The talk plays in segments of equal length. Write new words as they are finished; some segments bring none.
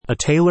A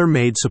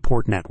tailor-made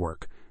support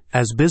network.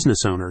 As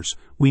business owners,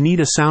 we need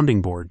a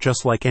sounding board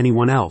just like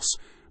anyone else,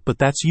 but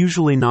that's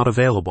usually not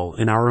available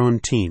in our own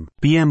team.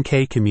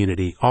 BMK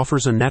Community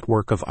offers a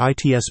network of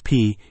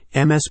ITSP,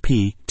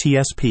 MSP,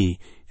 TSP,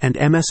 and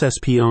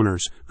MSSP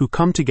owners who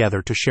come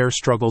together to share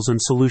struggles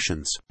and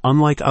solutions.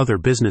 Unlike other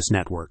business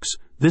networks,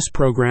 this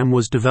program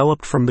was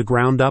developed from the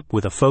ground up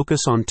with a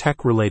focus on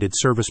tech-related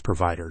service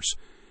providers.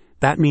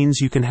 That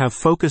means you can have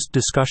focused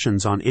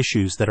discussions on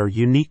issues that are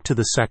unique to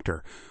the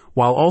sector,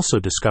 while also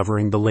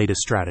discovering the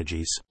latest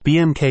strategies.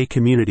 BMK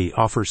Community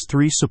offers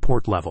 3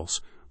 support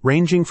levels,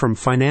 ranging from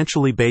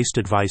financially based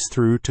advice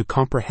through to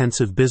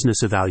comprehensive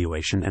business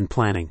evaluation and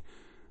planning.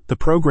 The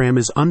program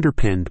is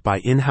underpinned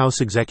by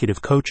in-house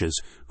executive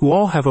coaches who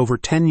all have over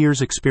 10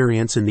 years'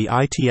 experience in the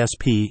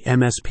ITSP,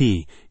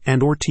 MSP,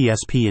 and/or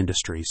TSP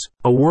industries.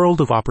 A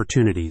world of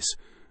opportunities.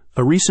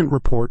 A recent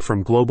report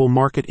from Global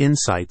Market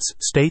Insights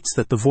states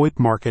that the VoIP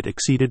market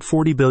exceeded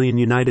 $40 billion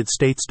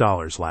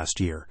last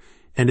year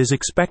and is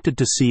expected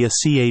to see a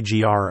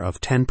CAGR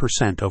of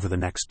 10% over the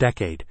next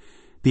decade.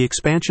 The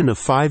expansion of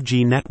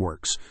 5G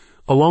networks,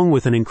 along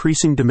with an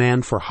increasing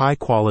demand for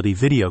high-quality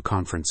video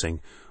conferencing,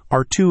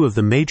 are 2 of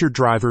the major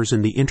drivers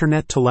in the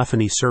Internet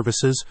Telephony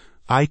Services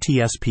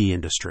 (ITSP)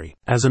 industry.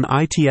 As an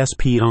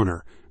ITSP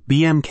owner,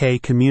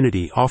 BMK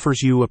Community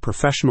offers you a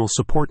professional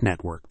support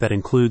network that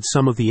includes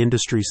some of the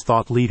industry's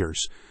thought leaders.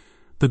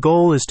 The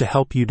goal is to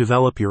help you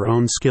develop your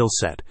own skill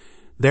set,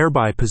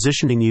 thereby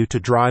positioning you to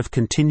drive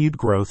continued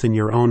growth in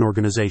your own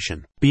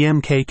organization.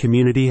 BMK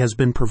Community has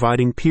been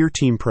providing peer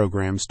team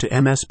programs to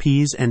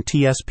MSPs and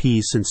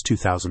TSPs since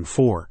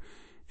 2004.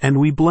 And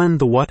we blend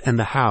the what and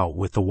the how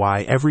with the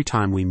why every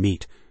time we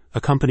meet,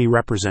 a company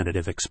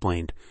representative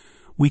explained.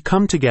 We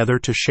come together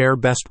to share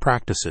best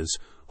practices,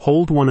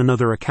 hold one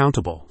another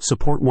accountable,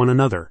 support one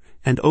another,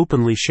 and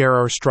openly share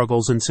our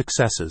struggles and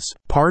successes.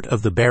 Part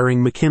of the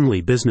Baring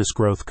McKinley Business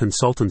Growth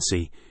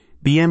Consultancy,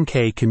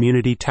 BMK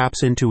Community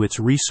taps into its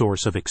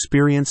resource of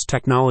experienced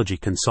technology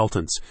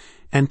consultants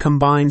and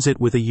combines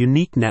it with a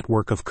unique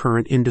network of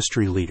current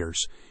industry leaders.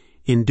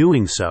 In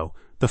doing so,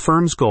 the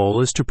firm's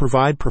goal is to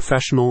provide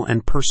professional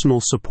and personal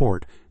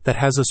support that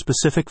has a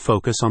specific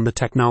focus on the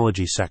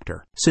technology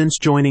sector. Since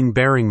joining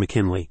Baring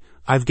McKinley,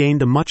 I've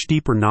gained a much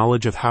deeper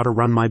knowledge of how to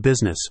run my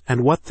business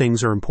and what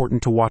things are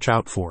important to watch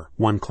out for,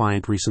 one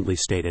client recently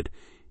stated.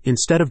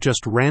 Instead of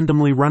just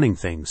randomly running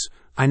things,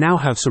 I now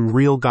have some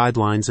real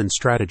guidelines and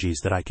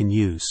strategies that I can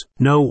use.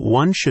 No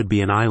one should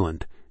be an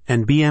island,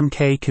 and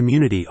BMK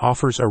Community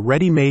offers a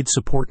ready-made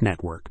support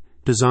network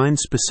designed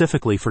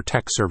specifically for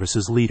tech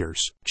services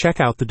leaders. Check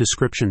out the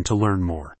description to learn more.